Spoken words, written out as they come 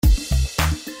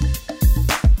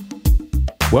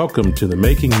Welcome to the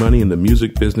Making Money in the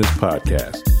Music Business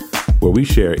podcast, where we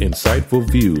share insightful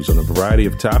views on a variety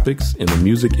of topics in the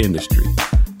music industry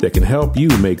that can help you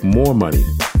make more money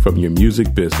from your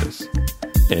music business.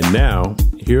 And now,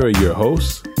 here are your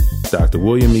hosts, Dr.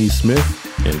 William E.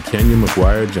 Smith and Kenya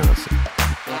McGuire Johnson.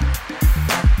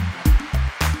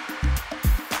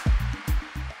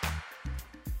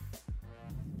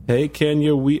 Hey,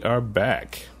 Kenya, we are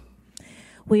back.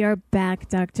 We are back,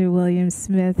 Dr. William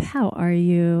Smith. How are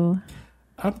you?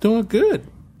 I'm doing good.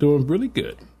 Doing really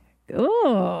good.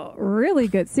 Oh, really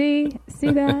good. See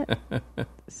that?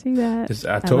 See that?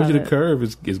 I told you the curve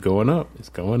is going up. It's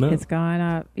going up. It's going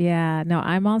up. Yeah. No,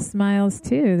 I'm all smiles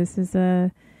too. This is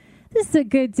a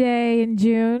good day in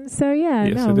June. So yeah,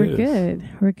 yes, no, we're good.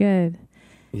 We're good.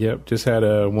 Yep. Just had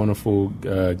a wonderful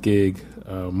gig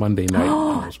Monday night.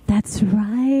 Oh, that's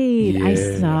right.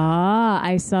 Yeah.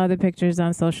 I saw the pictures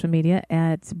on social media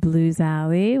at Blues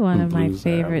Alley, one of my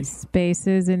favorite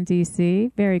spaces in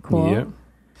DC. Very cool.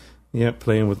 Yep.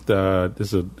 Playing with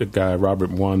this is a guy, Robert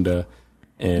Mwanda,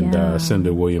 and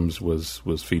Cinda Williams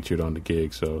was featured on the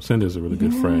gig. So Cinda's a really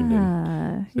good friend.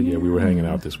 And so we were hanging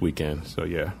out this weekend. So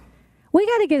yeah. We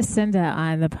got to get Cinda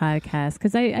on the podcast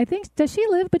because I think, does she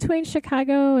live between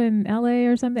Chicago and LA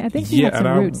or something? I think she had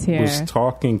some roots here. I was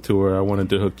talking to her. I wanted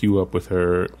to hook you up with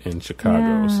her in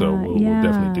Chicago, so we'll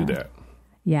definitely do that.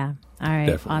 Yeah. All right.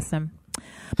 Definitely. Awesome.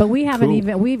 But we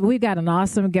haven't we've got an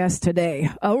awesome guest today,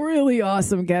 a really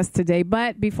awesome guest today.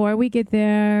 But before we get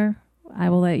there, I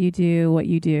will let you do what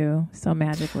you do so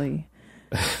magically.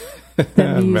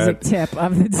 The music tip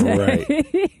of the day.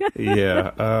 Right.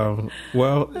 Yeah.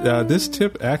 This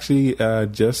tip actually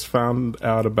just found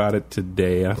out about it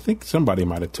today. I think somebody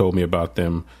might have told me about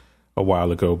them a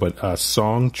while ago, but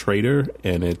Songtradr,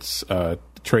 and it's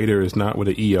Trader is not with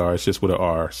an ER, it's just with an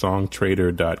R,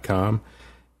 songtradr.com.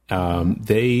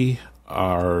 They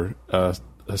are a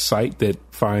site that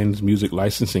finds music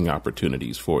licensing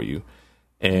opportunities for you.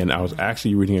 And I was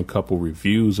actually reading a couple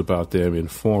reviews about them in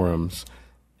forums,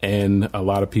 and a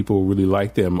lot of people really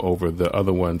like them over the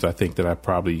other ones I think that I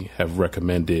probably have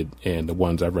recommended and the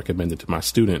ones I've recommended to my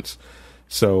students.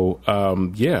 So,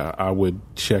 I would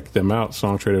check them out,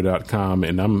 songtradr.com,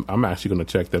 and I'm actually going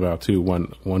to check them out too.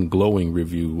 One glowing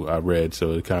review I read,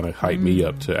 so it kind of hyped me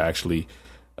up to actually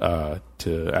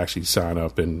sign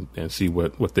up and see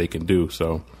what they can do.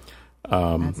 So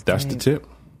that's the tip.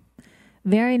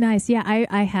 Very nice. Yeah,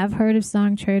 I have heard of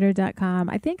songtradr.com.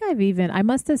 I think I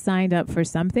must have signed up for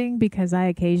something because I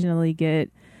occasionally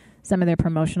get some of their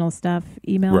promotional stuff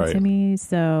emailed to me.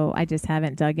 So I just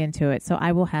haven't dug into it. So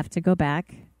I will have to go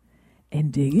back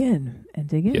and dig in.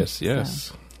 Yes.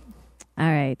 So.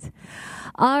 All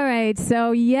right.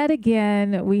 So yet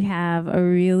again, we have a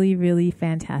really, really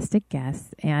fantastic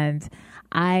guest. And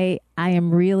I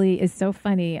am really, it's so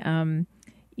funny.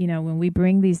 When we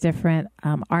bring these different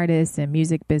artists and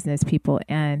music business people,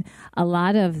 and a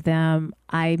lot of them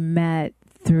I met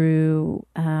through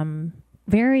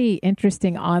very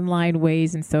interesting online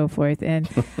ways and so forth. And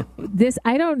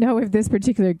I don't know if this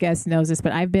particular guest knows this,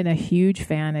 but I've been a huge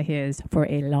fan of his for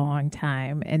a long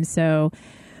time. And so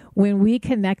when we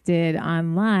connected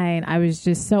online, I was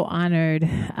just so honored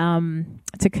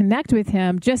to connect with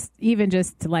him, just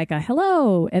like a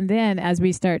hello. And then as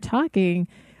we start talking,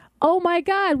 oh my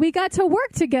God, we got to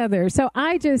work together. So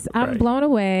I'm blown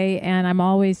away, and I'm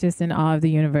always just in awe of the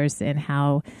universe and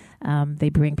how they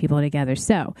bring people together.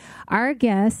 So our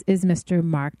guest is Mr.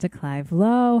 Mark DeClive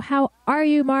Lowe. How are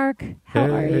you, Mark? How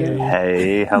are you?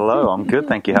 Hey, hello. I'm good.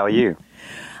 Thank you. How are you?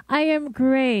 I am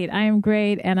great.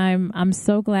 And I'm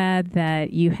so glad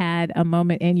that you had a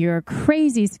moment in your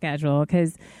crazy schedule,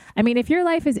 because I mean, if your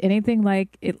life is anything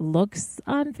like it looks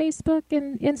on Facebook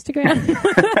and Instagram,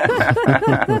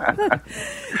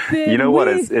 you know what?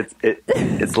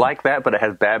 It's like that, but it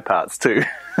has bad parts too.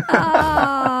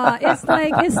 It's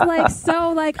like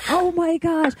oh my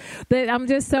gosh! But I'm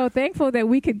just so thankful that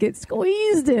we could get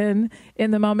squeezed in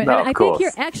the moment. No, and I think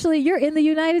you're in the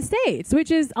United States,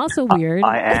 which is also weird.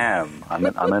 I am. I'm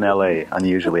in LA. I'm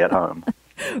usually at home.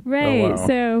 Right. Oh, wow.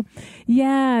 So,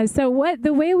 yeah. So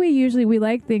the way we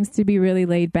like things to be really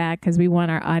laid back, because we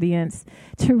want our audience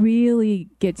to really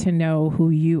get to know who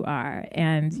you are.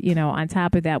 And, on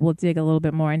top of that, we'll dig a little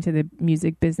bit more into the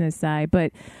music business side.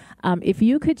 But if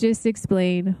you could just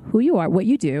explain who you are, what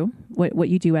you do, what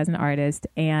you do as an artist,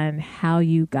 and how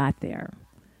you got there.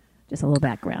 Just a little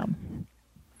background.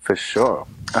 For sure.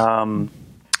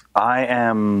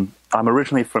 I'm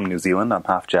originally from New Zealand. I'm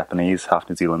half Japanese, half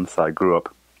New Zealand, so I grew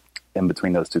up in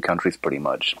between those two countries pretty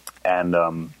much. And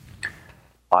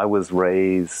I was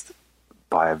raised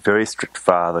by a very strict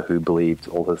father who believed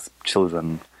all his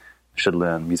children should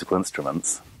learn musical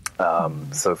instruments.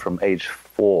 So from age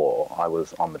 4, I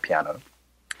was on the piano.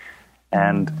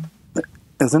 And it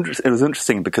was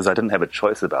interesting because I didn't have a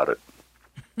choice about it.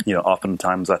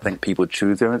 Oftentimes I think people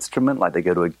choose their instrument, like they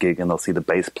go to a gig and they'll see the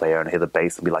bass player and hear the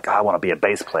bass and be like, I want to be a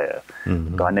bass player.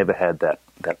 Mm-hmm. But I never had that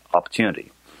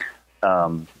opportunity.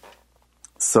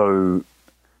 So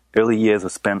early years I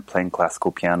spent playing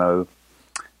classical piano,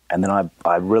 and then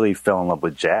I really fell in love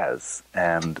with jazz,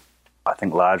 and I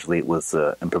think largely it was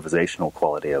the improvisational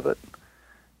quality of it.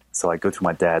 So I go through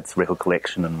my dad's record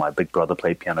collection, and my big brother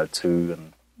played piano too,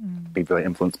 and be very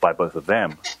influenced by both of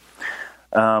them.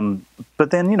 But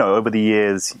then, over the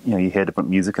years, you hear different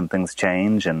music and things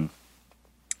change. And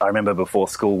I remember before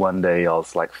school one day, I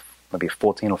was like maybe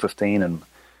 14 or 15, and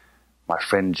my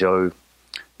friend Joe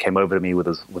came over to me with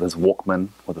his Walkman,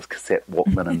 with his cassette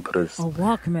Walkman, and put his... A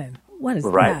Walkman? What is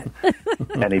right. that?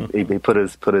 And he put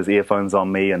his earphones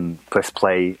on me and pressed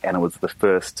play, and it was the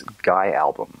first Guy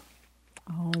album.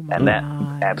 Oh my And that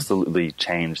God. absolutely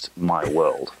changed my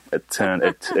world. It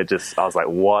just, I was like,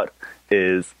 what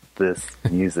is this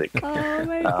music? Oh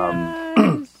my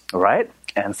gosh. Right?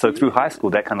 And so through high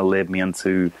school, that kind of led me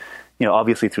into,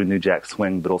 obviously through New Jack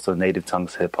Swing, but also Native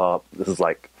Tongues hip hop. This is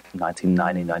like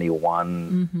 1990,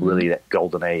 91, really that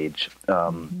golden age.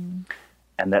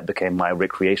 And that became my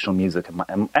recreational music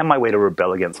and my way to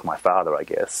rebel against my father, I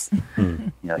guess.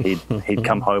 He'd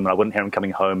come home and I wouldn't hear him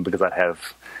coming home because I'd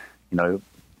have,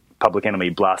 Public Enemy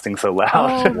blasting so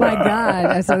loud. Oh my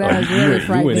God. So that was really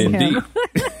frightening him.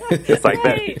 It's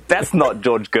like that's not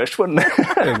George Gershwin.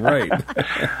 Right.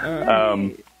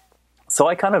 So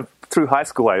I kind of, through high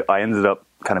school, I ended up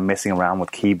kind of messing around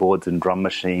with keyboards and drum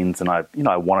machines, and I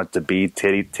wanted to be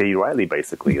Teddy Riley,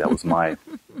 basically. That was my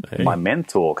my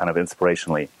mentor, kind of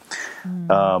inspirationally.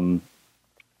 And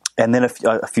then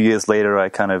a few years later, I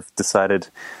kind of decided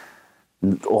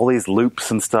all these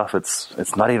loops and stuff,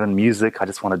 it's not even music. I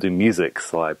just want to do music.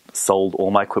 So I sold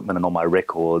all my equipment and all my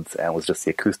records, and it was just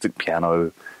the acoustic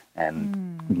piano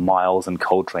and Miles and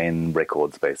Coltrane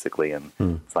records, basically. And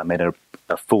so I made a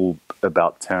full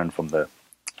about turn from the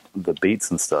beats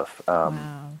and stuff.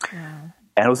 And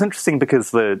it was interesting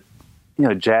because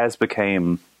jazz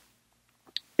became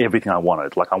everything I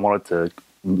wanted. Like I wanted to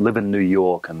live in New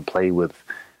York and play with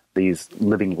these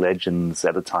living legends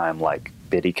at the time, like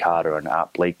Betty Carter and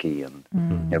Art Blakey, and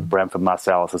Branford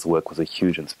Marsalis's work was a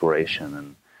huge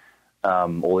inspiration,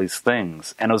 and all these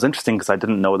things. And it was interesting because I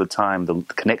didn't know at the time the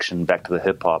connection back to the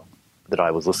hip hop that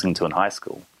I was listening to in high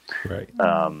school. Right.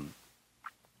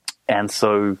 And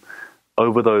so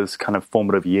over those kind of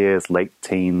formative years, late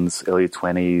teens, early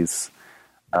 20s,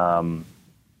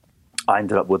 I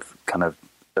ended up with kind of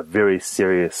a very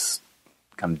serious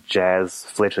kind of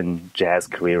fledgling jazz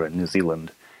career in New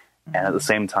Zealand. And at the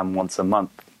same time, once a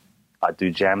month, I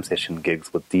do jam session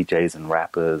gigs with DJs and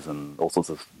rappers and all sorts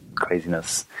of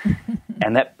craziness.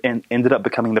 And that ended up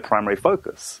becoming the primary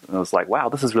focus. And I was like, wow,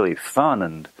 this is really fun.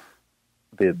 And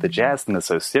the jazz thing is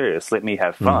so serious. Let me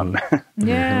have fun.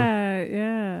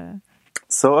 Yeah.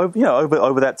 So,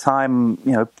 over that time,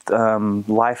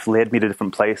 life led me to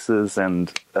different places,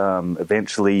 and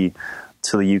eventually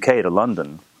to the UK, to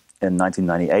London in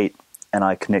 1998. And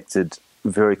I connected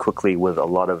very quickly with a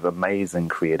lot of amazing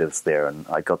creatives there, and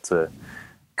I got to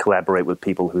collaborate with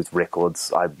people whose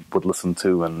records I would listen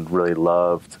to and really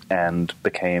loved, and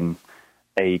became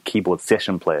a keyboard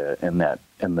session player in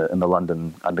the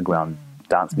London underground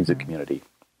dance music community.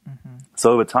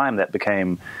 So over time, that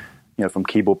became, from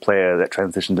keyboard player, that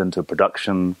transitioned into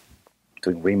production,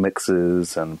 doing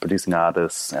remixes and producing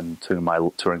artists and touring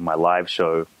my live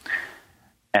show.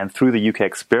 And through the UK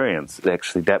experience,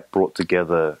 actually, that brought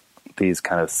together these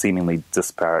kind of seemingly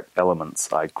disparate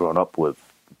elements I'd grown up with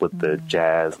the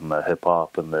jazz and the hip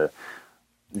hop and the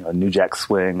New Jack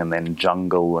Swing, and then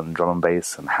jungle and drum and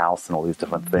bass and house and all these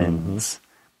different things.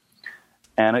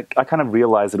 And I kind of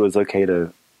realized that it was okay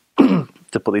to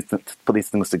put these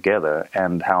things together,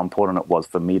 and how important it was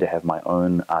for me to have my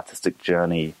own artistic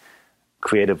journey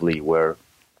creatively, where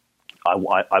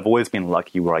I've always been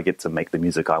lucky where I get to make the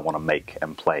music I want to make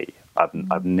and play.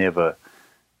 I've never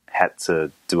had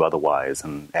to do otherwise,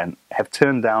 and have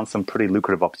turned down some pretty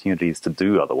lucrative opportunities to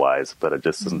do otherwise, but it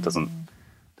just doesn't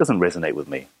resonate with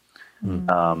me.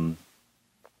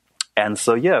 And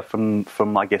so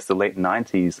from I guess the late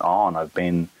 90s on, I've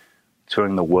been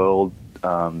touring the world,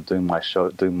 doing my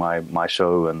show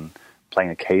and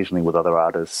playing occasionally with other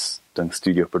artists, doing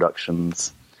studio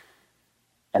productions.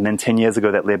 And then 10 years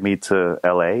ago, that led me to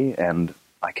LA, and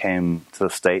I came to the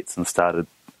States and started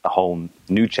a whole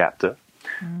new chapter,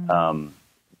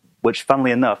 which,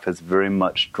 funnily enough, has very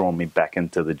much drawn me back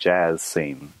into the jazz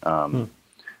scene.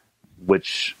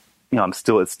 which,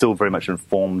 it's still very much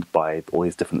informed by all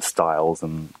these different styles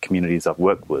and communities I've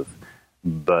worked with.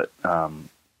 But kind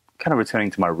of returning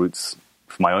to my roots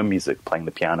for my own music, playing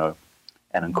the piano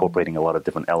and incorporating a lot of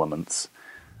different elements.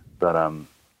 But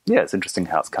it's interesting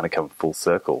how it's kind of come full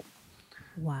circle.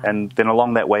 Wow. And then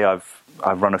along that way, I've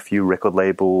run a few record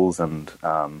labels and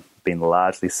been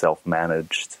largely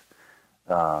self-managed.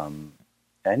 And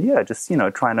just,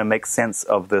 trying to make sense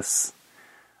of this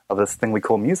thing we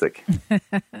call music.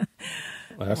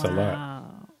 Well, that's a lot.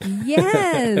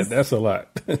 Yes. That's a lot.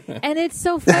 And it's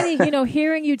so funny,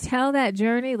 hearing you tell that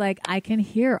journey, like I can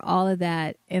hear all of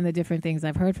that in the different things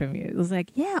I've heard from you. It was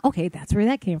like, yeah, okay, that's where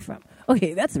that came from.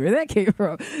 Okay, that's where that came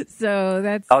from. So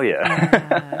that's... Oh,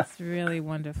 yeah. It's really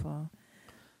wonderful.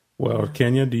 Well,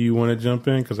 Kenya, do you want to jump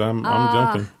in? Because I'm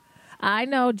jumping. I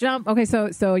know, jump. Okay,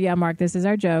 so yeah, Mark, this is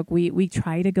our joke. We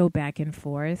try to go back and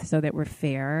forth so that we're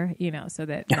fair, so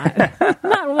that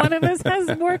not one of us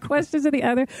has more questions than the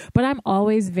other. But I'm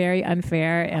always very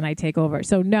unfair, and I take over.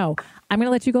 So no, I'm going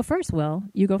to let you go first, Will.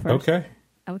 You go first.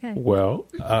 Okay. Well,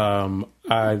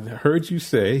 I heard you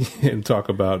say and talk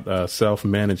about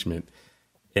self-management,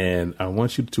 and I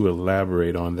want you to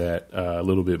elaborate on that a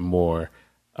little bit more.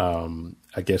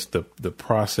 I guess the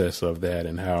process of that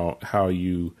and how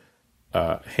you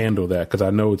handle that, because I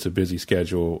know it's a busy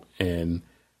schedule, and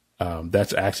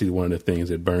that's actually one of the things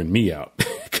that burned me out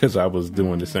because I was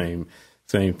doing the same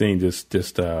thing,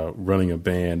 just running a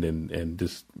band and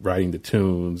just writing the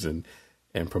tunes and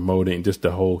promoting just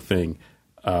the whole thing.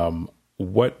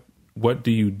 What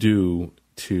do you do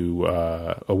to,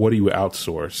 or what do you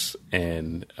outsource,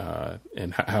 and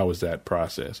how is that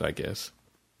process, I guess?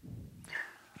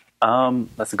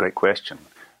 That's a great question.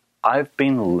 I've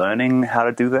been learning how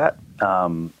to do that.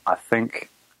 I think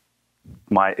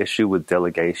my issue with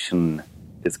delegation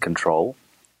is control.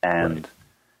 And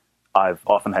I've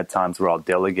often had times where I'll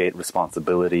delegate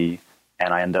responsibility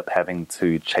and I end up having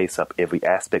to chase up every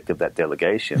aspect of that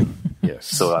delegation. Yes.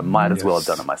 So I might as well have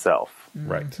done it myself.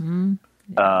 Right.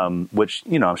 Mm-hmm. Which,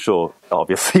 I'm sure,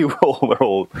 obviously, we're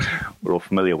all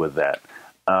familiar with that.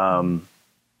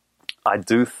 I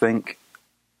do think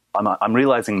I'm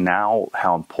realizing now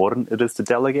how important it is to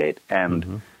delegate,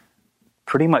 and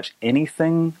pretty much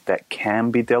anything that can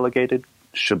be delegated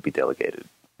should be delegated.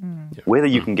 Whether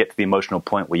you can get to the emotional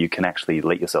point where you can actually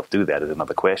let yourself do that is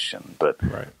another question. But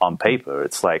on paper,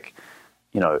 it's like,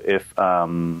 if I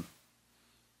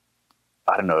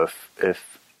don't know,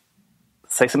 if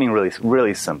say something really,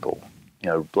 really simple,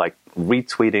 like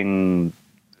retweeting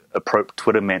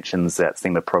Twitter mentions that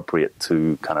seem appropriate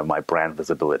to kind of my brand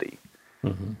visibility.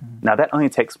 Now that only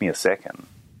takes me a second,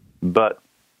 but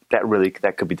that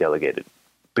could be delegated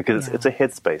because it's a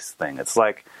headspace thing. It's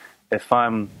like if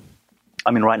right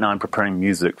now I'm preparing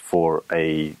music for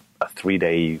a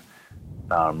 3-day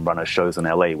run of shows in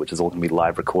LA, which is all going to be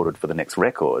live recorded for the next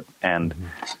record. And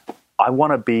I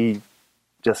want to be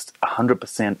just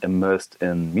 100% immersed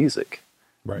in music.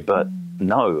 Right. But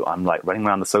no, I'm like running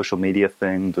around the social media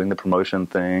thing, doing the promotion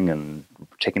thing and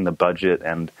checking the budget.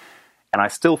 And I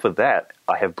still, for that,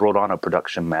 I have brought on a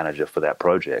production manager for that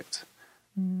project.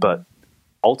 But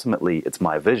ultimately, it's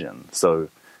my vision. So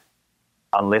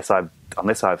unless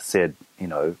I've said,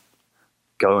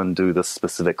 go and do this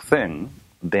specific thing,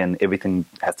 then everything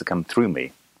has to come through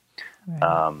me,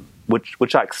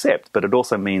 which I accept. But it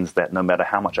also means that no matter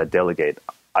how much I delegate,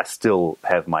 I still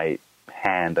have my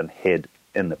hand and head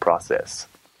in the process.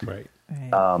 Right.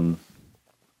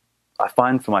 I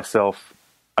find for myself,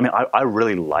 I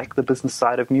really like the business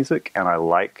side of music, and I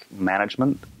like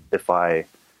management. If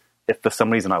for some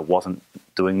reason I wasn't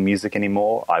doing music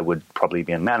anymore, I would probably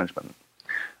be in management.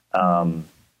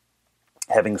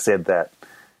 Having said that,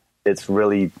 it's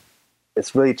really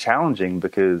challenging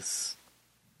because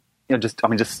just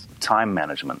time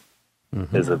management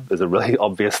is a really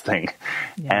obvious thing.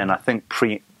 And I think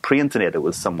pre-internet it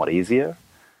was somewhat easier,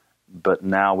 but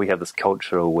now we have this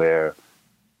culture where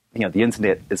the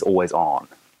internet is always on.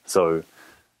 So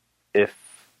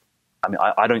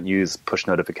I don't use push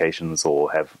notifications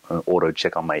or have an auto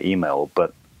check on my email,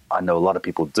 but I know a lot of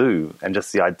people do. And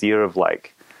just the idea of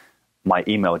like my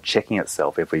email checking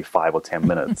itself every 5 or 10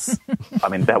 minutes,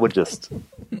 that would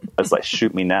it's like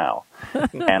shoot me now.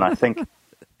 And I think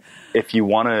if you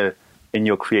want to, in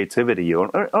your creativity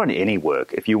or in any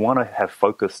work, if you want to have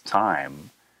focused time,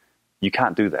 you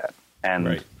can't do that.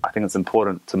 And I think it's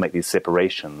important to make these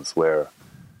separations where,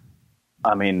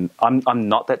 I'm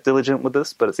not that diligent with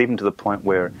this, but it's even to the point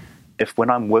where when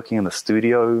I'm working in the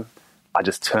studio, I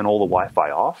just turn all the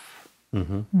Wi-Fi off,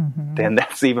 then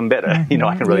that's even better. I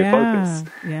can really focus.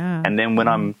 Yeah. And then when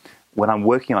I'm when I'm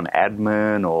working on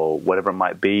admin or whatever it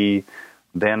might be,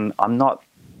 then I'm not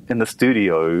in the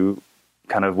studio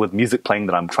kind of with music playing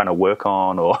that I'm trying to work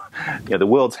on, or the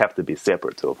worlds have to be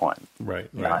separate to a point. Right.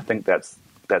 And I think that's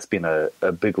been a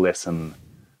big lesson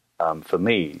for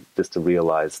me, just to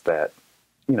realize that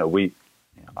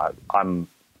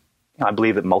I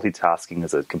believe that multitasking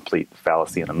is a complete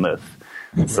fallacy and a myth.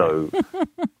 So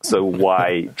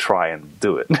why try and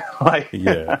do it? Do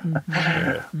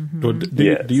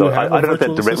you have I don't know if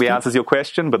that directly answers your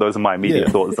question, but those are my immediate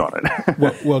thoughts on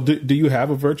it. well, do you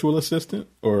have a virtual assistant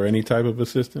or any type of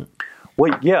assistant?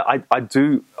 Well, yeah, I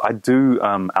do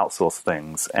outsource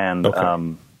things,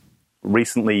 and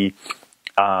recently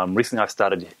I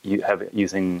started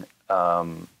using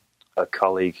a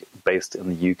colleague based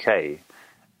in the UK,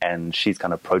 and she's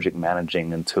kind of project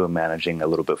managing and tour managing a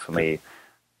little bit for me.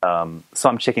 So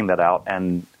I'm checking that out,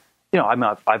 and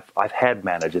I've had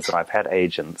managers and I've had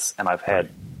agents, and I've had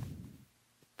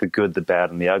the good, the bad,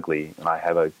 and the ugly, and I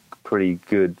have a pretty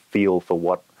good feel for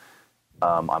what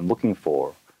I'm looking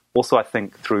for. Also, I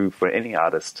think for any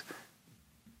artist,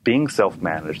 being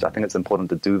self-managed, I think it's important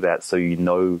to do that so you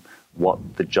know what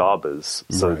the job is,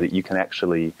 so that you can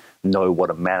actually know what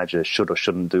a manager should or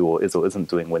shouldn't do, or is or isn't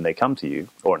doing when they come to you,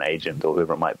 or an agent, or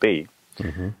whoever it might be.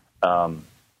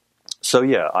 So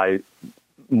yeah, I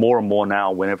more and more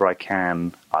now, whenever I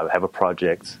can, I have a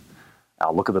project,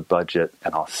 I'll look at the budget,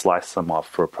 and I'll slice them off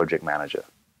for a project manager.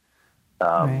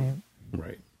 Right.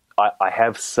 I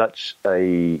have such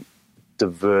a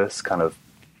diverse kind of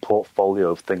portfolio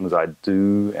of things I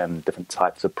do and different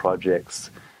types of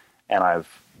projects, and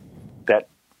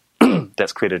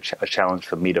that's created a challenge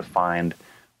for me to find,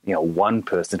 one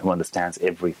person who understands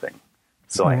everything.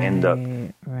 So I end up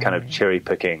kind of cherry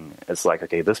picking. It's like,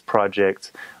 okay, this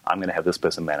project, I'm going to have this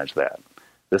person manage that.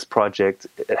 This project,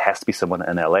 it has to be someone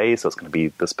in LA, so it's going to be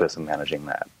this person managing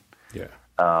that. Yeah.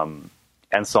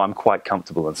 And so I'm quite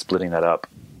comfortable in splitting that up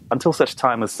until such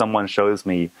time as someone shows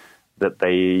me that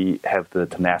they have the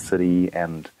tenacity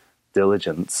and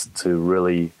diligence to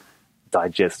really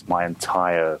digest my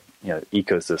entire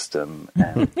ecosystem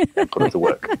and put it to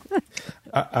work.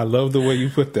 I love the way you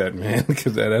put that, man,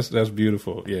 because that's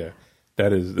beautiful. Yeah,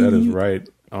 that is right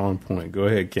on point. Go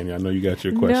ahead, Kenny. I know you got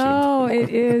your question. No, it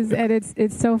is, and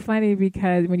it's so funny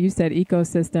because when you said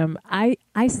ecosystem, I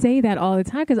say that all the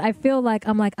time because I feel like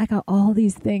I got all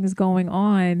these things going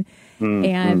on,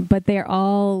 but they're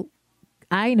all,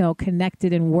 I know,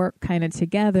 connected and work kind of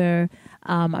together.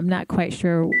 I'm not quite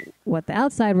sure what the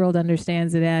outside world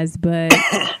understands it as, but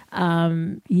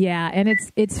and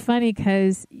it's funny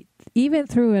because even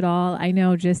through it all, I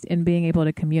know just in being able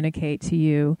to communicate to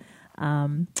you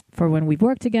for when we've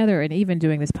worked together and even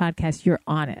doing this podcast, you're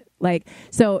on it.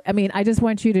 So, I mean, I just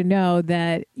want you to know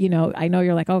that, I know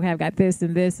you're like, okay, I've got this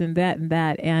and this and that and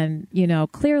that. And,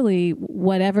 clearly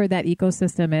whatever that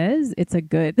ecosystem is, it's a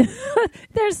good,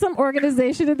 there's some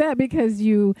organization in that because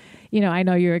I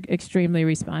know you're extremely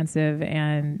responsive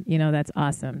and, that's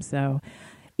awesome. So,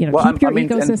 keep your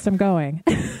ecosystem going.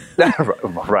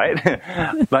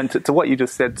 Right. But to what you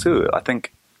just said too, I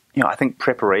think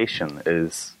preparation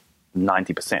is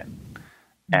 90%.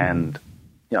 And,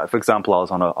 for example, I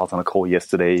was on a call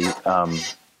yesterday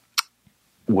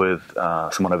with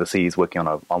someone overseas working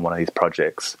on one of these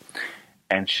projects,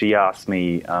 and she asked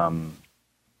me,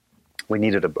 we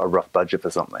needed a rough budget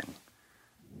for something,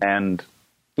 and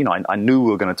I knew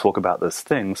we were going to talk about this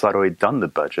thing, so I'd already done the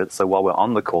budget. So while we're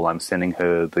on the call, I'm sending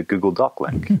her the Google Doc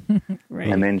link,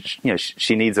 and then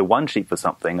she needs a one sheet for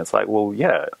something. It's like, well,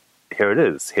 yeah, here it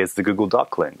is. Here's the Google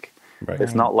Doc link. Right.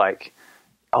 It's not like,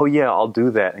 oh yeah, I'll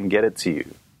do that and get it to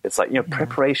you. It's like,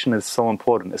 preparation is so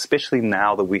important, especially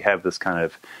now that we have this kind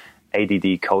of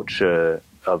ADD culture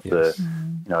of the,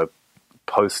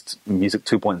 post Music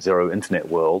 2.0 internet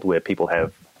world where people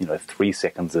have, 3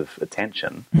 seconds of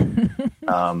attention.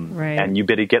 And you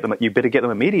better get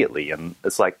them immediately. And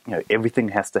it's like, everything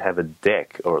has to have a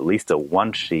deck or at least a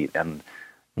one sheet. And,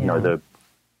 the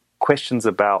questions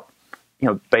about,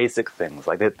 basic things.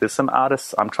 Like there's some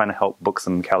artists I'm trying to help book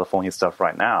some California stuff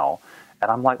right now. And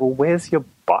I'm like, well, where's your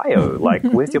bio? Like,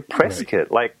 where's your press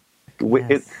kit? Like,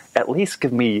 at least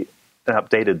give me an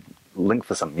updated link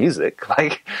for some music.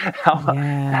 Like,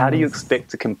 how do you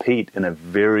expect to compete in a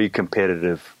very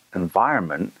competitive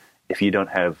environment if you don't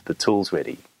have the tools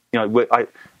ready? I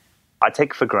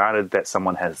take for granted that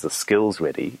someone has the skills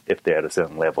ready if they're at a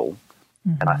certain level.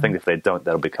 And I think if they don't,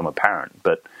 that'll become apparent.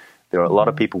 But there are a lot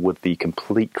of people with the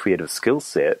complete creative skill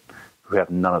set who have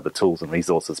none of the tools and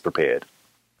resources prepared.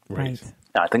 Right.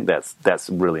 And I think that's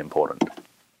really important.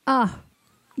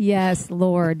 Yes,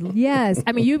 Lord. Yes.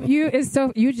 I mean, you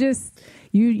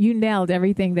you nailed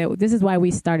everything this is why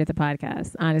we started the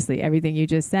podcast. Honestly, everything you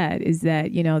just said is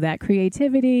that, that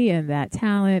creativity and that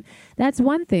talent, that's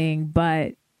one thing.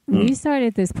 But we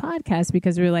started this podcast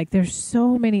because we were like, there's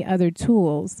so many other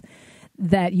tools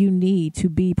that you need to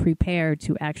be prepared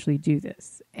to actually do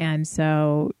this. And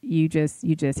so you just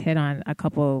hit on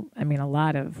a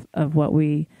lot of what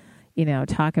we,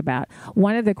 talk about.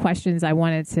 One of the questions I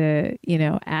wanted to,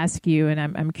 ask you, and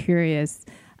I'm curious,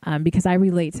 because I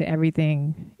relate to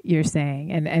everything you're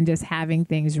saying and just having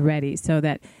things ready so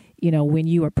that, when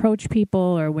you approach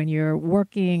people or when you're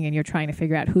working and you're trying to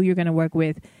figure out who you're going to work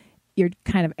with, you're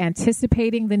kind of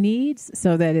anticipating the needs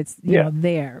so that it's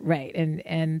there, right?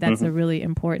 And that's a really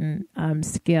important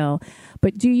skill.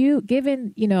 But do you,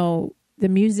 given the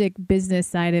music business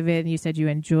side of it, and you said you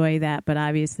enjoy that, but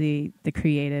obviously the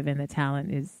creative and the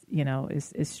talent is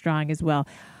strong as well.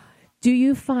 Do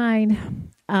you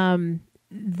find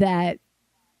that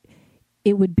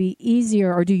it would be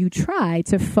easier, or do you try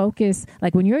to focus,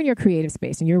 like when you're in your creative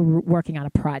space and you're working on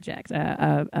a project,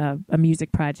 a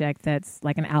music project that's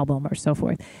like an album or so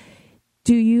forth,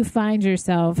 do you find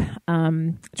yourself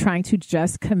trying to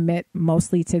just commit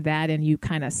mostly to that and you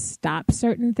kind of stop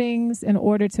certain things in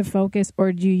order to focus, or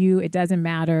it doesn't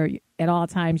matter at all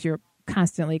times, you're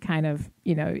constantly kind of,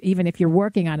 even if you're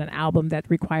working on an album that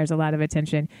requires a lot of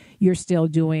attention, you're still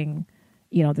doing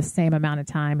the same amount of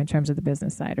time in terms of the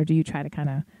business side, or do you try to kind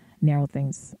of narrow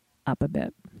things up a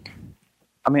bit?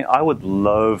 I mean, I would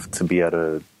love to be able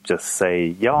to just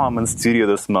say, I'm in studio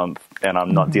this month and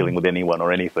I'm not dealing with anyone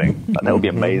or anything. That would be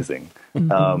amazing.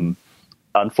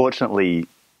 Unfortunately,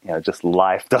 just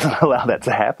life doesn't allow that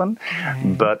to happen.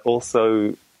 Right. But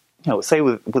also, say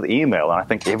with email, and I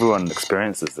think everyone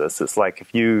experiences this, it's like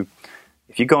if you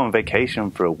go on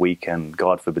vacation for a week and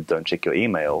God forbid don't check your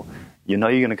email, you're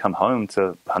going to come home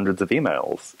to hundreds of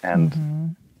emails,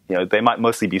 and they might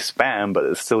mostly be spam, but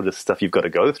it's still just stuff you've got to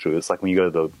go through. It's like when you go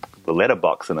to the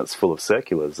letterbox and it's full of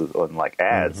circulars or like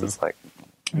ads. It's like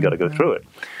you got to go through it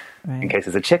in case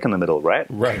there's a check in the middle, right?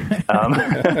 Right.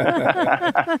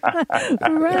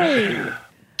 Right.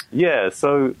 Yeah.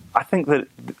 So I think that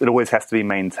it always has to be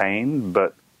maintained,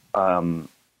 but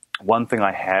one thing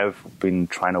I have been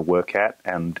trying to work at,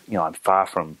 and I'm far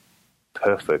from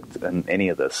perfect in any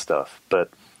of this stuff, but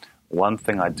one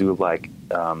thing I do like,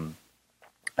 and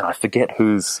I forget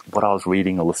what I was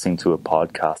reading or listening to a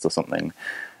podcast or something,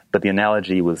 but the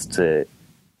analogy was to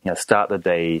start the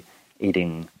day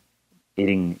eating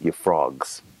your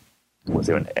frogs. Was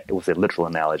there a literal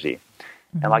analogy?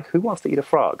 And like, who wants to eat a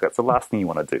frog? That's the last thing you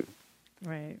want to do.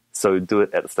 Right. So do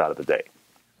it at the start of the day.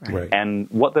 Right. And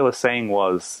what they were saying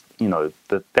was,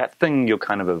 that thing you're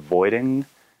kind of avoiding,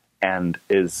 and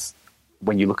is,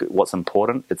 when you look at what's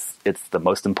important, it's the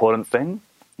most important thing.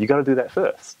 You got to do that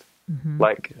first.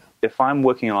 Like if I'm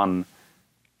preparing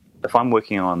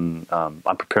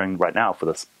right now for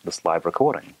this live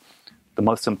recording, the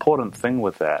most important thing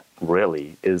with that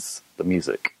really is the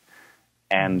music.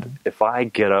 And if I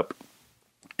get up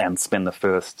and spend the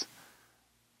first,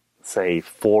 say,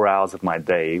 4 hours of my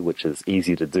day, which is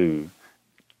easy to do,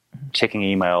 checking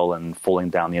email and falling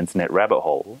down the internet rabbit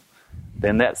hole,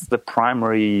 then that's the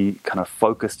primary kind of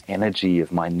focused energy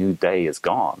of my new day is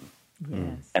gone.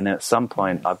 Yes. And then at some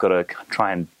point, I've got to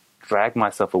try and drag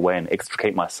myself away and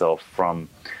extricate myself from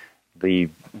the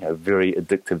very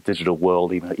addictive digital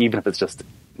world, even if it's just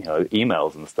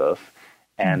emails and stuff,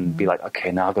 and be like,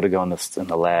 okay, now I've got to go in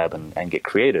the lab and get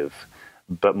creative.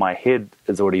 But my head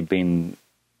has already been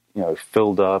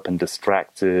filled up and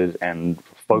distracted and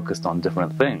focused on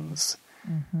different things.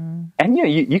 And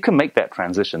you can make that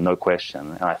transition, no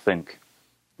question. And I think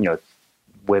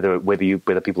whether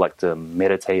people like to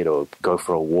meditate or go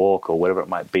for a walk or whatever it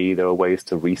might be, there are ways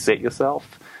to reset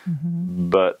yourself.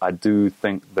 But I do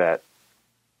think that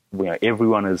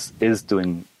everyone is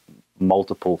doing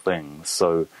multiple things,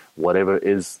 so whatever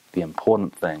is the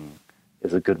important thing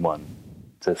is a good one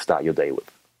to start your day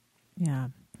with. Yeah.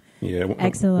 Yeah.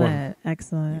 Excellent.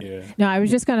 Yeah. No, I was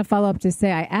just going to follow up to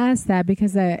say I asked that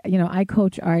because I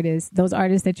coach artists, those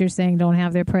artists that you're saying don't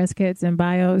have their press kits and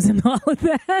bios and all of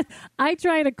that. I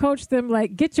try to coach them,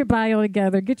 like, get your bio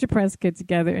together, get your press kit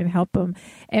together, and help them.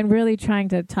 And really trying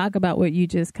to talk about what you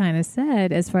just kind of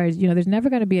said, as far as, there's never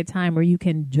going to be a time where you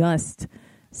can just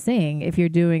sing if you're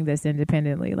doing this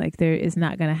independently. Like, there is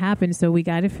not going to happen. So we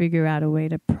got to figure out a way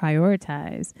to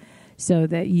prioritize, so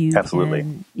that you so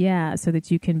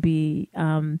that you can be,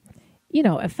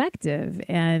 effective.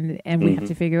 And we have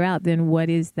to figure out then what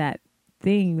is that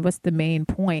thing, what's the main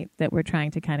point that we're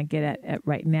trying to kind of get at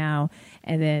right now,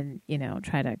 and then,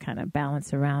 try to kind of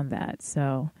balance around that.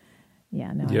 So,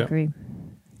 I agree.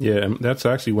 Yeah, and that's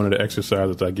actually one of the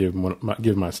exercises I give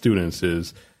my students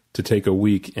is to take a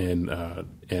week and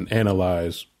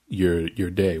analyze your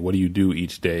day. What do you do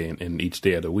each day and each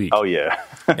day of the week? Oh yeah,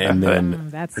 and then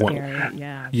that's scary.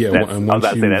 Yeah, I was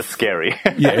about to say that's scary.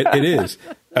 Yeah, it is,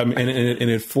 and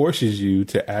it forces you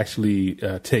to actually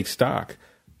take stock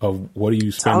of what are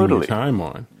you spending your time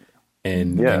on.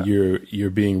 And you're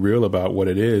being real about what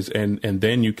it is, and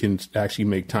then you can actually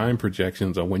make time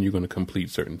projections on when you're going to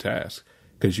complete certain tasks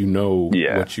because you know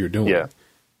what you're doing. Yeah.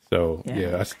 So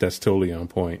that's totally on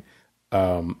point.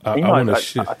 I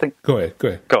think. Go ahead.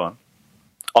 Go on.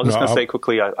 I was just going to say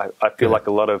quickly. I feel like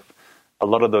a lot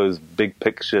of those big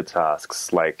picture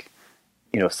tasks, like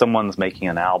someone's making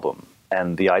an album,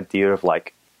 and the idea of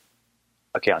like,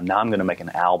 okay, now I'm going to make an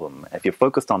album. If you're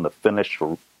focused on the finished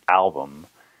album,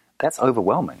 that's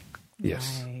overwhelming.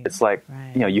 Yes. Right, it's like,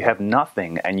 you have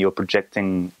nothing and you're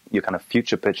projecting, you're kind of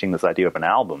future pitching this idea of an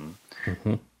album.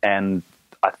 Mm-hmm. And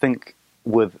I think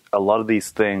with a lot of these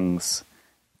things,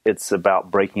 it's about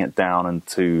breaking it down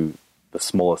into the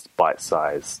smallest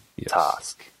bite-sized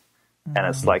task. Mm-hmm. And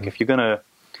it's like, if you're going to,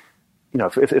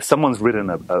 if someone's written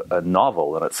a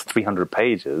novel and it's 300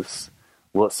 pages,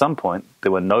 well, at some point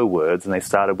there were no words and they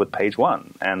started with page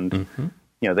 1. And,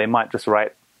 they might just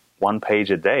write 1 page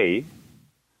a day,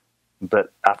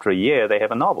 but after a year they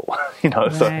have a novel.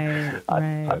 So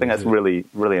I think that's really,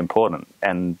 really important.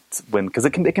 And because it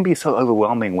can be so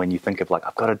overwhelming when you think of like,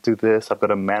 I've got to do this, I've got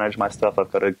to manage my stuff,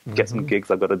 I've got to get some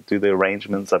gigs, I've got to do the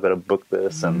arrangements, I've got to book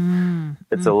this, and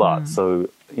it's a lot. So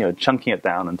chunking it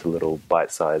down into little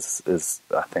bite size is,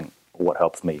 I think, what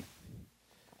helps me.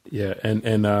 Yeah,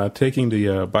 and taking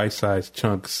the bite sized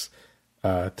chunks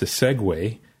to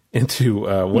segue into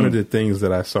one of the things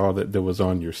that I saw that was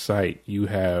on your site. You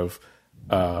have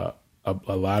a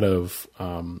lot of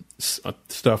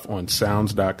stuff on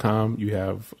sounds.com. You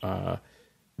have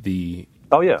the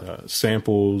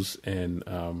samples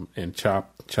and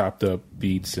chopped up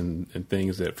beats and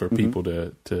things that for people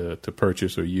to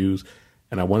purchase or use.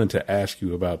 And I wanted to ask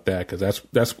you about that because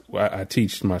that's I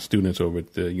teach my students over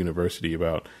at the university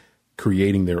about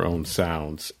creating their own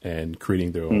sounds and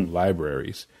creating their own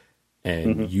libraries.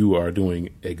 And you are doing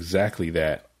exactly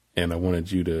that. And I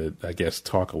wanted you to, I guess,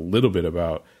 talk a little bit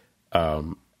about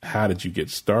how did you get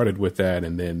started with that,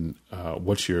 and then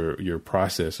what's your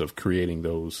process of creating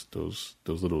those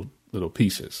little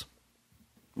pieces.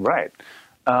 Right.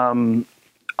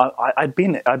 I'd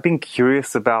been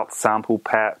curious about sample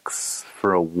packs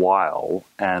for a while,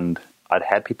 and I'd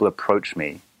had people approach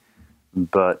me.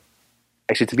 But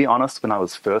actually, to be honest, when I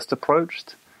was first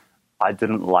approached, I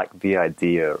didn't like the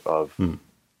idea of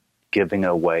giving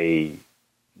away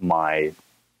my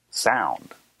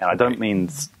sound, and I don't mean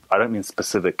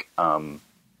specific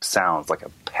sounds like a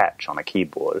patch on a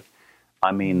keyboard.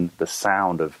 I mean the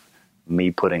sound of me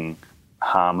putting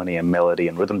harmony and melody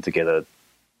and rhythm together,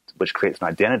 which creates an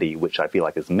identity, which I feel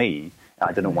like is me. And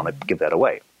I didn't want to give that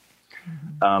away.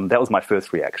 That was my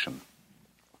first reaction,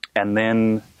 and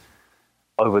then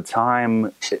over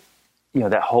time,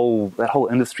 that whole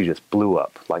industry just blew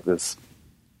up. Like this,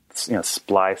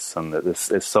 Splice, and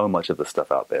there's so much of this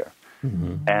stuff out there.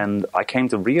 And I came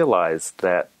to realize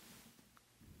that,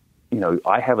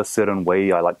 I have a certain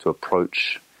way I like to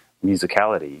approach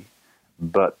musicality,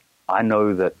 but I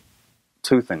know that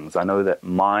two things. I know that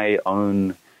my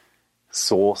own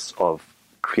source of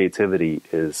creativity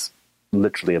is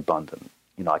literally abundant.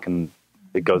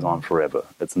 It goes on forever.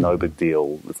 It's no big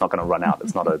deal. It's not going to run out.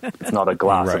 It's not a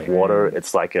glass of water.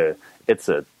 It's like a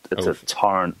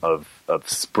torrent of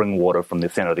spring water from the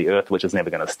center of the earth, which is never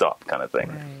going to stop, kind of thing.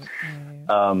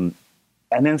 Right.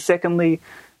 And then secondly,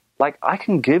 like, I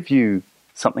can give you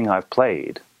something I've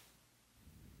played,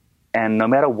 and no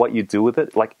matter what you do with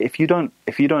it, like if you don't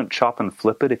chop and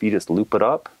flip it, if you just loop it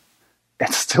up,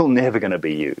 it's still never going to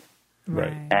be you.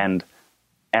 Right. And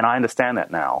I understand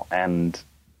that now. And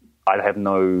I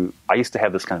used to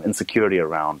have this kind of insecurity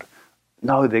around,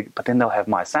 but then they'll have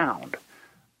my sound.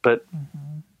 But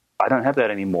I don't have that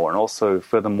anymore. And also,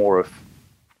 furthermore,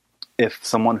 if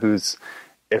someone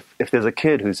if there's a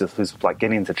kid who's like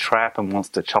getting into trap and wants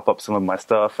to chop up some of my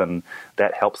stuff and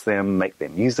that helps them make their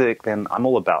music, then I'm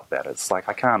all about that. It's like,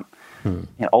 I can't,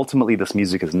 ultimately this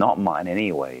music is not mine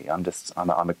anyway. I'm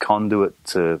a conduit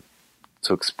to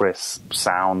express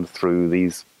sound through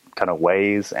these kind of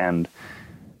ways. And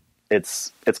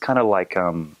it's kind of like,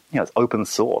 it's open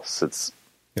source. It's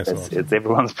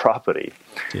everyone's property.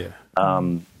 Yeah.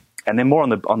 And then more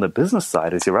on the business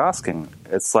side, as you're asking,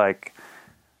 it's like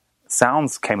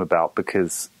Sounds came about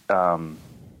because the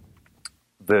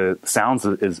Sounds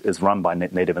is run by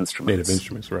Native Instruments. Native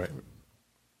Instruments, right.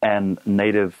 And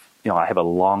Native I have a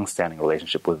long-standing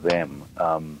relationship with them,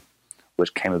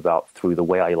 which came about through the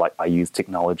way I use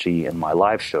technology in my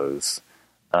live shows.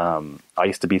 I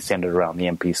used to be centered around the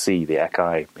MPC, the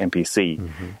Akai MPC.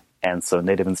 And so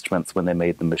Native Instruments, when they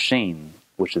made the machine,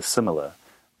 which is similar,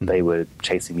 they were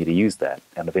chasing me to use that.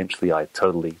 And eventually I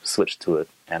totally switched to it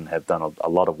and have done a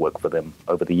lot of work for them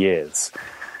over the years.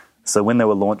 So when they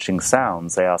were launching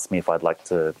Sounds, they asked me if I'd like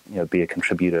to be a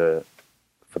contributor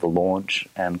for the launch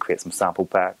and create some sample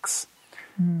packs.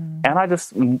 And I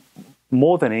just,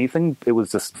 more than anything, it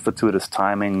was just fortuitous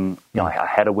timing. I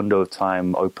had a window of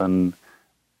time open.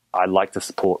 I like to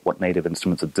support what Native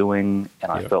Instruments are doing,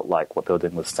 and I felt like what they were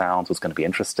doing with Sounds was going to be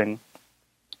interesting.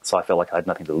 So I felt like I had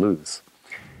nothing to lose.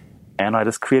 And I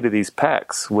just created these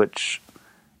packs, which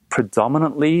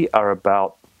predominantly are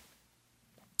about,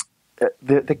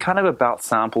 they're kind of about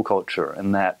sample culture,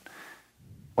 in that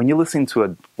when you listen to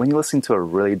a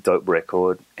really dope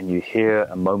record and you hear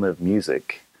a moment of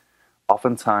music,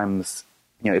 oftentimes,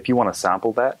 if you want to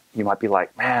sample that, you might be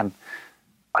like, man,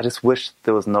 I just wish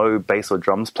there was no bass or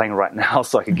drums playing right now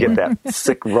so I could get that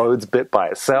sick Rhodes bit by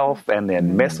itself and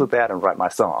then mess with that and write my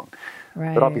song.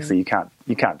 Right. But obviously you can't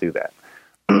do that.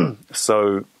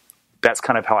 So that's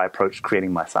kind of how I approach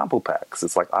creating my sample packs.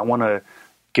 It's like I want to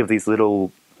give these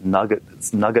little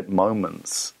nugget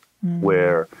moments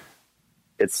where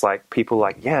it's like people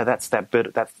like, yeah, that's that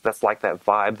bit, that's like that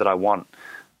vibe that I want.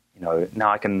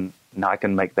 Now I can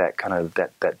make that kind of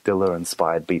that Dilla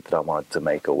inspired beat that I wanted to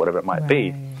make, or whatever it might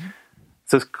be.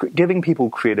 So it's giving people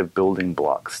creative building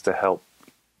blocks to help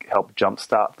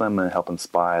jumpstart them and help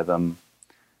inspire them,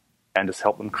 and just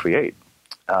help them create.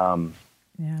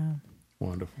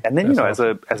 Wonderful. And then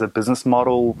awesome. as a business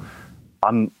model,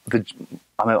 I'm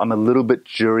a little bit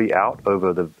jury out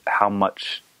over how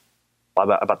much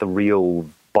about the real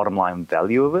bottom line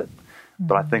value of it,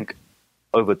 but I think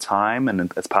over time,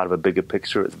 and as part of a bigger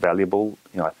picture, it's valuable.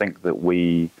 I think that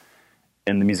we,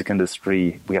 in the music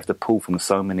industry, we have to pull from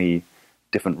so many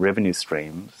different revenue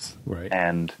streams. Right.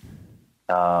 And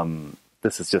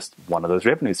this is just one of those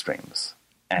revenue streams.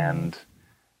 And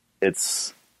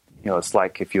it's, it's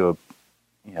like if you're,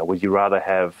 would you rather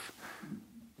have,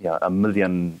 a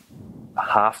million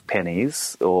half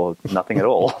pennies or nothing at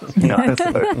all?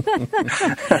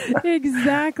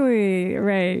 Exactly.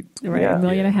 Right. Yeah. $1.5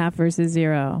 million versus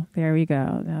zero. There we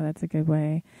go. No, that's a good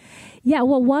way. Yeah.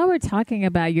 Well, while we're talking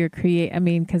about your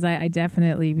because I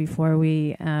definitely, before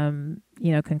we,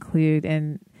 conclude,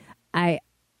 and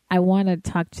I want to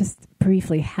talk just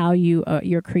briefly how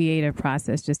your creative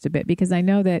process just a bit, because I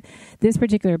know that this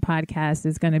particular podcast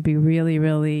is going to be really,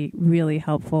 really, really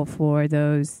helpful for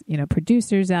those,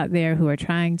 producers out there who are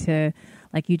trying to,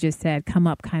 like you just said, come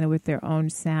up kind of with their own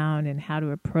sound and how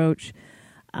to approach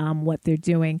what they're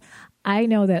doing. I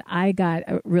know that I got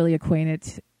really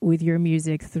acquainted with your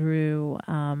music through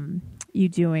you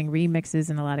doing remixes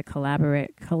and a lot of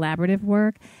collaborative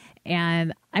work.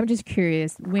 And I'm just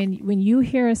curious, when you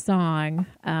hear a song,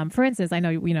 for instance, I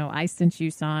know, I sent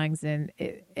you songs and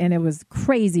it was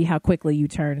crazy how quickly you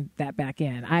turned that back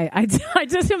in. I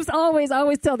just always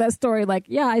tell that story. Like,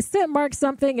 yeah, I sent Mark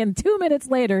something and 2 minutes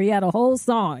later he had a whole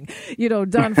song,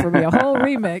 done for me, a whole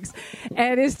remix.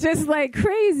 And it's just like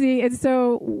crazy. And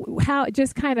so how,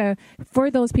 just kind of for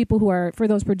those people for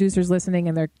those producers listening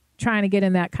and they're trying to get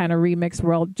in that kind of remix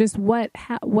world, just what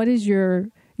is your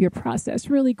process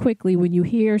really quickly when you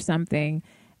hear something,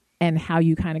 and how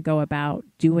you kind of go about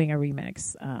doing a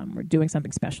remix or doing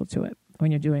something special to it when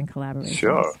you're doing collaborations?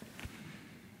 Sure.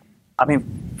 I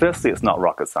mean, firstly, it's not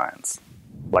rocket science.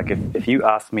 Like if you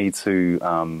ask me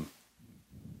to,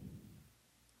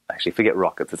 actually forget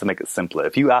rockets, to make it simpler.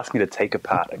 If you ask me to take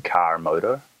apart a car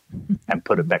motor and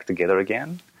put it back together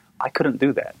again, I couldn't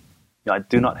do that. I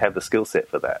do not have the skill set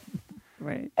for that.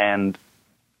 Right. And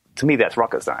to me, that's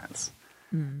rocket science.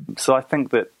 So I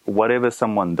think that whatever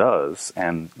someone does,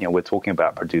 and we're talking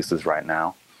about producers right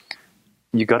now,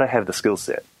 you got to have the skill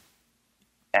set.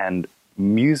 And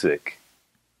music,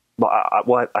 I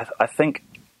think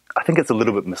it's a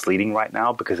little bit misleading right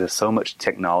now because there's so much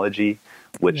technology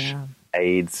which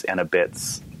aids and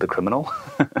abets the criminal.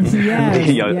 Yes,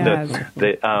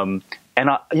 and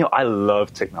I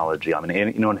love technology. I mean,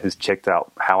 anyone who's checked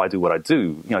out how I do what I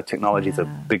do, technology is a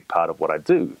big part of what I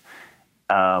do.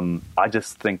 I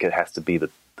just think it has to be the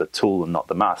tool and not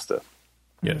the master.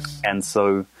 Yes. And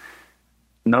so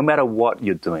no matter what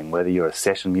you're doing, whether you're a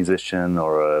session musician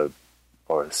or a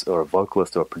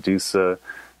vocalist or a producer,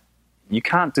 you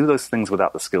can't do those things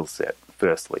without the skill set,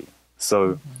 firstly.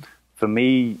 So for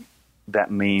me,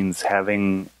 that means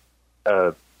having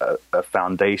a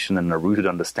foundation and a rooted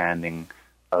understanding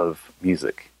of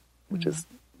music, which is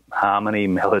harmony,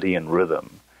 melody, and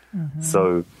rhythm.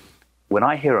 So when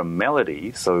I hear a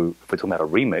melody, so if we're talking about a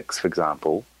remix, for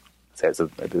example, say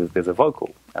there's a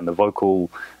vocal, and the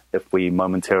vocal, if we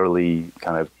momentarily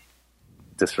kind of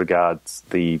disregard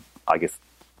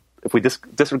if we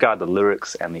disregard the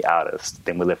lyrics and the artist,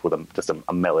 then we're left with just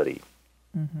a melody.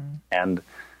 And,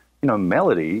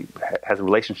 melody has a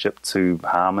relationship to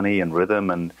harmony and rhythm,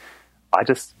 and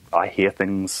I hear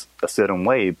things a certain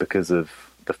way because of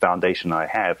the foundation I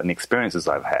have and the experiences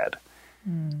I've had.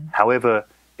 However,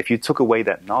 if you took away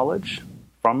that knowledge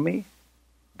from me,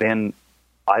 then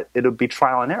it would be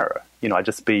trial and error.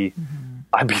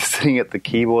 I'd be sitting at the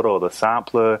keyboard or the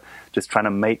sampler, just trying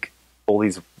to make all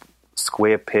these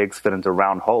square pegs fit into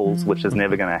round holes, which is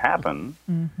never going to happen.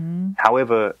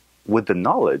 However, with the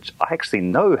knowledge, I actually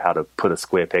know how to put a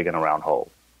square peg in a round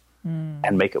hole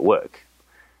and make it work.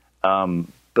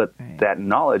 But that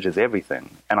knowledge is everything.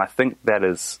 And I think that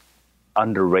is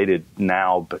underrated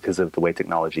now because of the way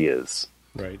technology is.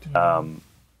 Right.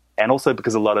 And also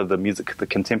because a lot of the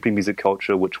contemporary music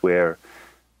culture, which we're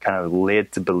kind of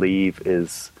led to believe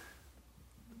is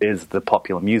the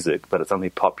popular music, but it's only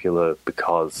popular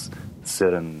because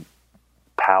certain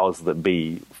powers that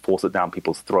be force it down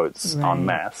people's throats en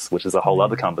masse, which is a whole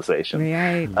other conversation.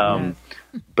 Right.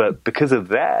 But because of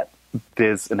that,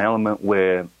 there's an element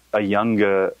where a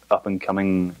younger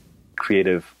up-and-coming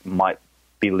creative might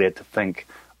be led to think,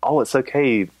 oh, it's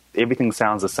okay, everything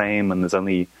sounds the same and there's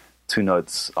only 2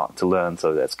 notes to learn,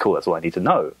 so that's cool, that's all I need to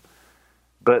know.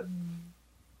 But,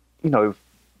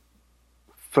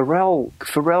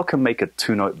 Pharrell can make a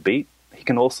 2-note beat. He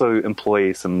can also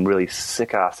employ some really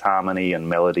sick-ass harmony and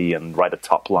melody and write a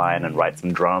top line and write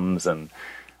some drums. And,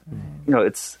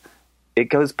 it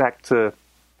goes back to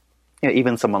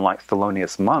even someone like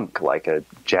Thelonious Monk, like a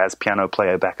jazz piano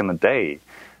player back in the day,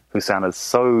 who sounded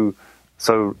so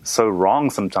wrong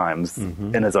sometimes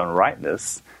in his own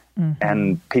rightness.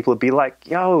 And people would be like,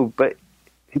 yo, but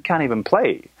he can't even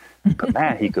play. But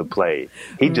man, he could play.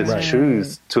 He just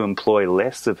chose to employ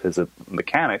less of his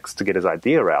mechanics to get his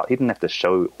idea out. He didn't have to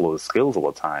show all his skills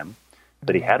all the time,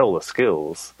 but he had all the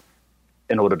skills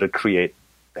in order to create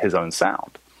his own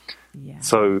sound.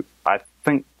 So I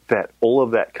think that all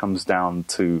of that comes down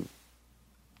to,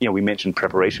 we mentioned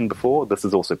preparation before. This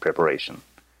is also preparation.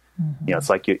 It's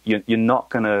like you're not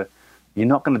gonna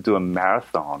do a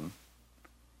marathon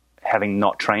having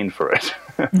not trained for it.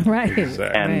 Right.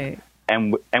 Exactly.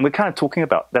 And we're kind of talking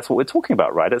about, that's what we're talking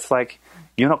about, right? It's like,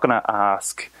 you're not going to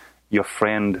ask your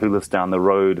friend who lives down the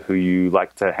road, who you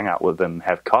like to hang out with and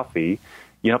have coffee,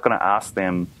 you're not going to ask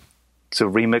them to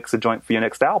remix a joint for your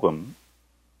next album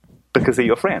because they're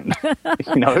your friend.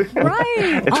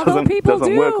 Right. Although people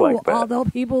do. Work like that. Although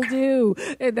people do.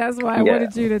 And that's why I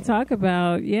wanted you to talk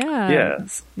about,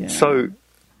 So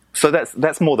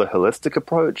that's more the holistic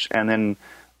approach. And then,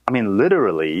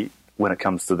 literally, when it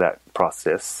comes to that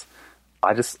process,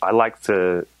 I like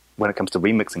to, when it comes to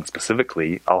remixing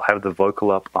specifically, I'll have the vocal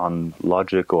up on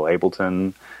Logic or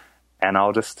Ableton, and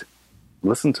I'll just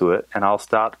listen to it, and I'll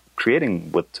start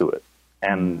creating to it.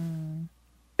 And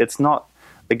it's not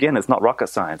rocket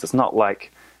science. It's not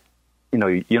like,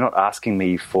 you're not asking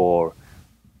me for,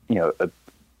 the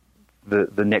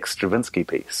next Stravinsky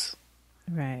piece.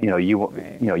 Right.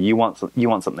 You want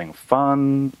something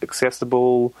fun,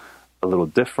 accessible, a little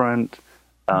different,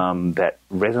 that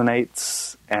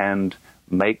resonates and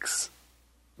makes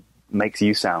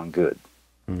you sound good.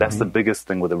 That's the biggest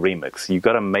thing with a remix. You've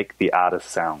got to make the artist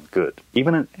sound good.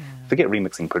 Forget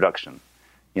remixing production.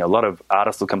 A lot of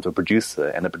artists will come to a producer,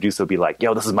 and the producer will be like,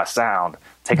 yo, this is my sound,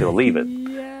 take it or leave it.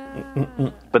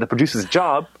 But the producer's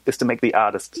job is to make the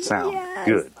artist sound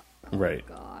good. Right.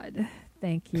 God.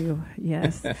 Thank you.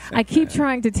 Yes. I keep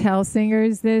trying to tell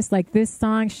singers this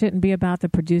song shouldn't be about the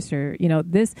producer. You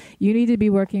need to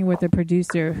be working with a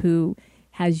producer who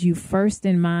has you first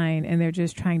in mind, and they're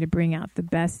just trying to bring out the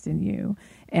best in you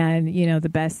and, the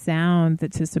best sound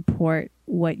to support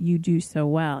what you do so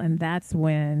well. And that's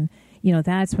when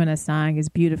a song is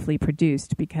beautifully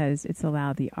produced, because it's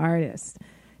allowed the artist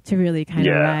to really kind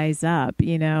of rise up,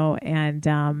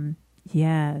 and,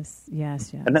 Yes.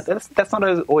 And that's not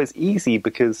always easy,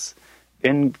 because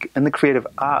in the creative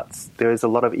arts, there is a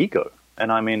lot of ego.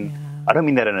 And I don't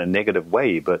mean that in a negative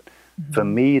way, but for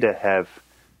me to have,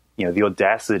 the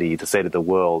audacity to say to the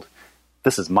world,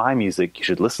 this is my music, you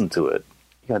should listen to it.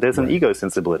 There's an ego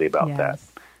sensibility about that.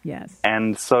 Yes.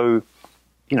 And so,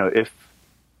 Kenya,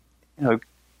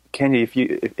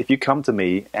 if you come to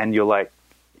me and you're like,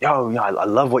 yo, I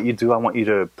love what you do, I want you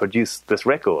to produce this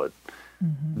record,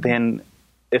 then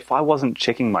if I wasn't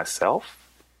checking myself,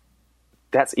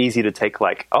 that's easy to take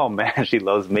like, oh man, she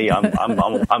loves me. I'm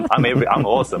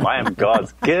awesome. I am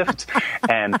God's gift,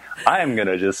 and I am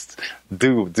gonna just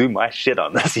do my shit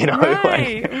on this. You know,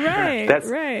 right.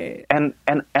 And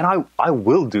I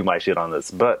will do my shit on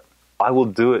this, but I will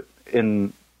do it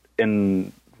in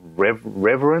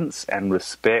reverence and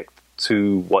respect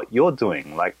to what you're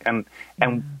doing. Like, and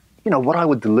you know, what I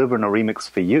would deliver in a remix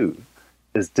for you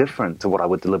is different to what I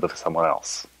would deliver for someone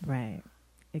else. Right.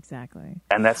 Exactly.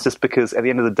 And that's just because at the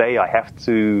end of the day,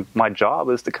 my job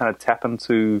is to kind of tap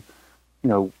into, you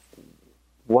know,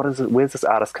 where's this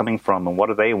artist coming from and what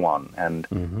do they want and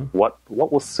what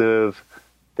will serve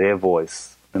their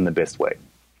voice in the best way.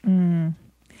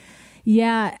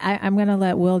 Yeah, I'm going to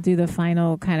let Will do the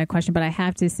final kind of question, but I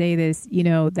have to say this, you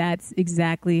know, that's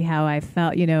exactly how I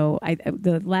felt. You know,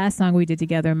 the last song we did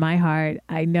together, My Heart,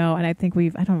 I know, and I think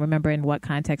I don't remember in what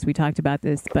context we talked about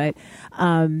this, but,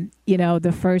 you know,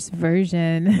 the first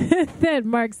version that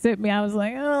Mark sent me, I was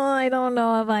like, oh, I don't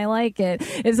know if I like it.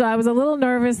 And so I was a little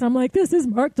nervous. I'm like, this is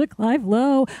Mark de Clive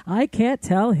Lowe. I can't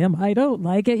tell him I don't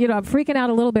like it. You know, I'm freaking out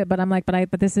a little bit, but I'm like,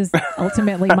 but this is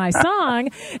ultimately my song.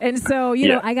 And so, you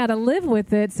know, I got to live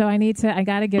with it. So I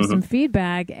got to give some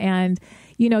feedback. And,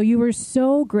 you know, you were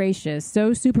so gracious,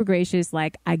 so super gracious.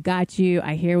 Like, I got you.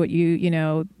 I hear what you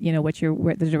know,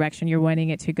 the direction you're wanting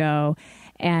it to go.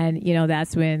 And, you know,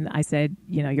 that's when I said,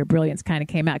 you know, your brilliance kind of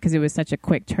came out because it was such a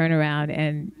quick turnaround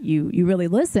and you really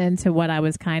listened to what I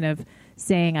was kind of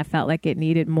saying. I felt like it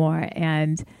needed more.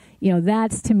 And, you know,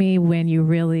 that's to me when you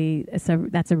really,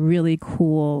 that's a really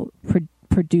cool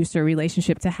producer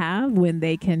relationship to have when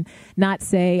they can not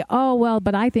say, oh, well,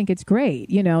 but I think it's great,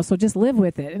 you know, so just live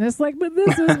with it. And it's like, but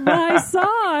this is my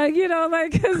song, you know,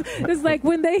 like, cause it's like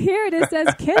when they hear it, it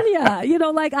says Kenya, you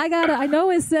know, like I know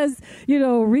it says, you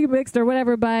know, remixed or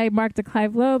whatever by Mark de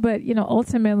Clive Lowe, but, you know,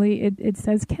 ultimately it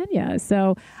says Kenya.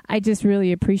 So I just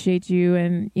really appreciate you.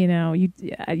 And, you know, you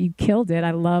killed it.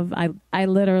 I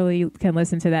literally can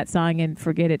listen to that song and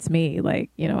forget it's me.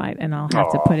 Like, you know, and I'll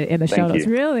have to put it in the show notes.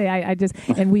 Really, I just,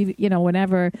 and we, you know,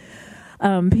 whenever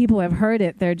people have heard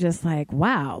it, they're just like,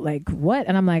 wow, like what?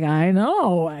 And I'm like, I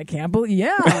know, I can't believe,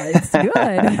 yeah, it's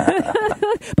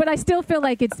good. But I still feel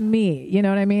like it's me, you know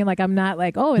what I mean? Like, I'm not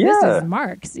like, oh, this is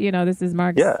Mark's, you know, this is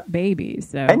Mark's baby.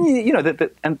 So, and you know,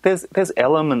 and there's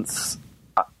elements,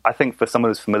 I think for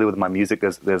someone who's familiar with my music,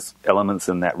 there's elements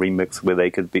in that remix where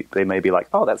they may be like,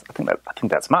 oh, I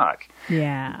think that's Mark.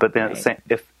 Yeah. But then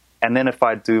if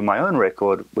I do my own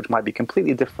record, which might be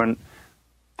completely different,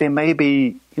 there may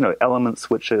be, you know, elements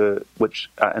which are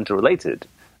interrelated.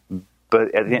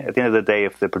 But at the end of the day,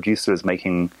 if the producer is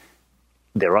making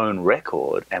their own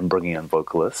record and bringing in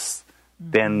vocalists,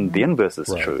 then the inverse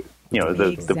is true. You know,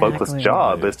 the vocalist's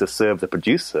job is to serve the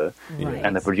producer,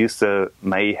 and the producer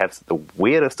may have the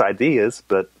weirdest ideas,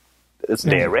 but it's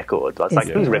their record. It's like,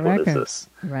 whose record is this?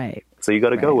 Right. So you got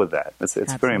to go with that. It's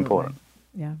very important.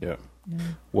 Yeah.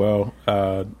 Well,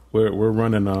 we're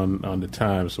running on the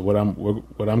time. So what I'm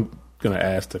going to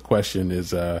ask the question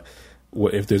is,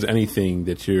 if there's anything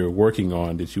that you're working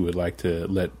on that you would like to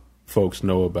let folks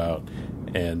know about,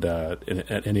 and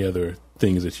any other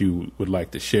things that you would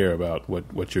like to share about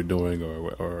what you're doing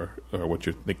or what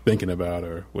you're thinking about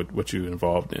or what you're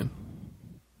involved in.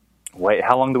 Wait,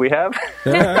 how long do we have?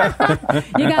 You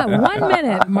got 1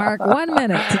 minute, Mark. 1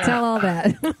 minute to tell all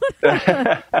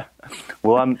that.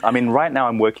 Well, right now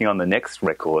I'm working on the next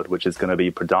record, which is going to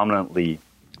be predominantly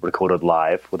recorded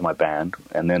live with my band,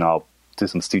 and then I'll do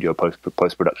some studio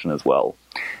post-production as well.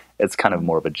 It's kind of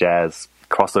more of a jazz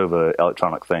crossover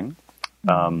electronic thing.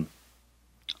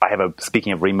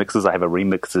 Speaking of remixes, I have a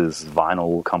remixes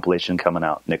vinyl compilation coming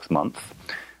out next month,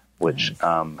 which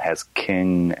has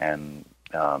King and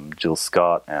Jill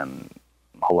Scott and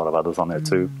a whole lot of others on there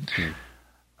too.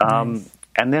 And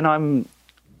then I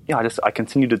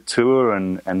continue to tour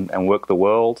and work the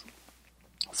world.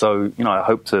 So, you know, I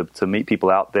hope to meet people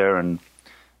out there. And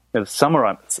you know,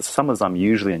 summers I'm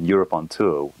usually in Europe on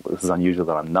tour. This is unusual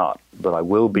that I'm not, but I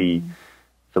will be,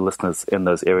 for listeners in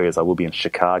those areas, I will be in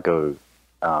Chicago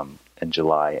in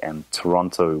July and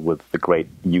Toronto with the great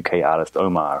UK artist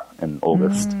Omar in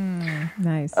August.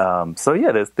 Nice. So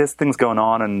yeah, there's things going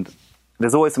on, and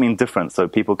there's always something different. So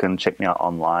people can check me out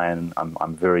online.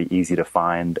 I'm very easy to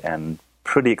find and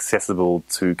pretty accessible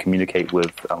to communicate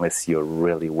with, unless you're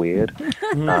really weird.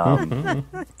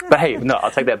 But hey, no,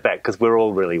 I'll take that back because we're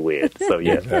all really weird. So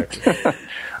yeah.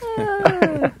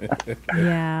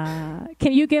 Yeah.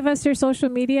 Can you give us your social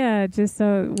media just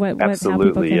so how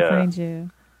people can find you?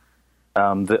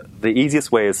 The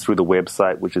easiest way is through the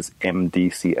website, which is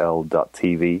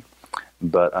mdcl.tv.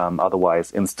 But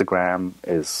otherwise, Instagram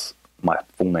is my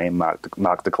full name,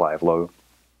 Mark de Clive Lowe.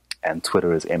 and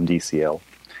Twitter is MDCL.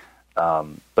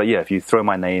 But yeah, if you throw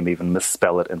my name, even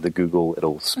misspell it into Google,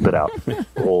 it'll spit out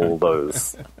all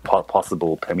those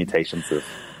possible permutations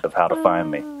of how to find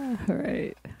me.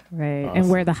 Right. Awesome. And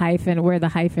where the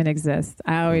hyphen exists.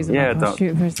 I always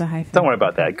where's the hyphen? Don't worry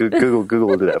about that. Google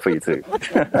will do that for you too.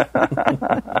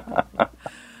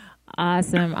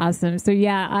 Awesome. So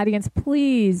yeah, audience,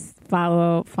 please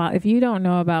follow. If you don't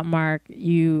know about Mark,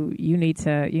 you need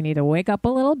to wake up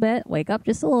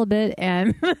just a little bit,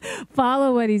 and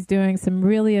follow what he's doing. Some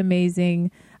really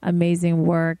amazing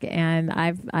work, and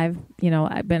I've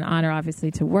been honored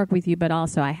obviously to work with you, but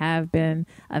also I have been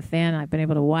a fan. I've been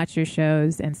able to watch your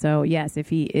shows, and so yes, if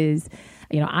he is,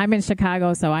 I'm in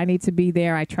Chicago, so I need to be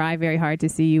there. I try very hard to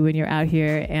see you when you're out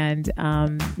here, and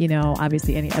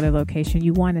obviously any other location,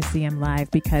 you want to see him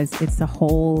live because it's the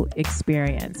whole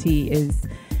experience. He is.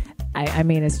 I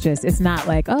mean, it's not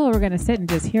like, oh, we're going to sit and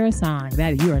just hear a song.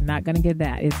 That you are not going to get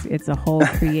that. It's a whole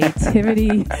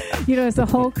creativity, it's a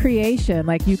whole creation.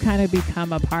 Like you kind of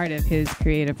become a part of his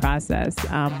creative process,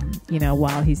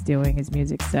 while he's doing his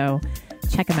music. So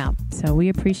check him out. So we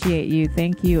appreciate you.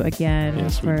 Thank you again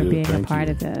for being a part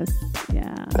of this.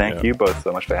 Yeah. Thank you both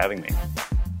so much for having me.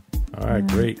 All right,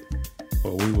 great.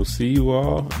 Well, we will see you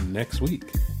all next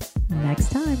week.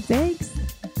 Next time. Thanks.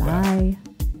 Bye.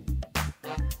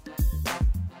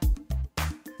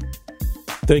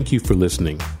 Thank you for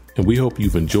listening, and we hope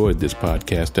you've enjoyed this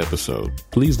podcast episode.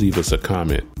 Please leave us a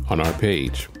comment on our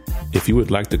page. If you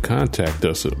would like to contact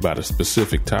us about a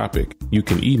specific topic, you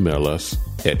can email us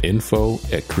at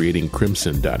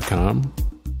info@creatingcrimson.com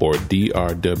or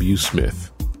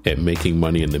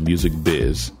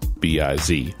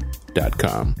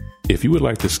drwsmith@makingmoneyinthemusicbiz.com. If you would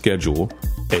like to schedule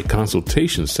a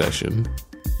consultation session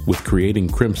with Creating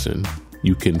Crimson,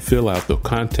 you can fill out the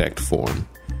contact form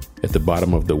at the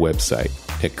bottom of the website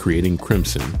at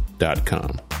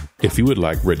creatingcrimson.com. If you would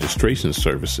like registration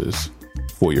services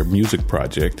for your music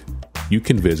project, you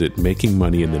can visit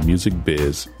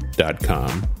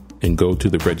makingmoneyinthemusicbiz.com and go to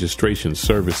the registration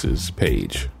services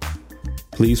page.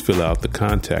 Please fill out the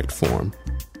contact form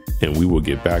and we will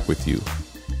get back with you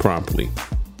promptly.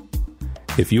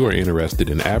 If you are interested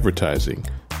in advertising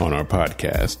on our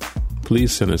podcast,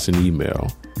 please send us an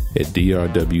email at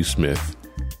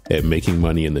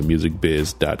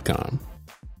drwsmith@makingmoneyinthemusicbiz.com.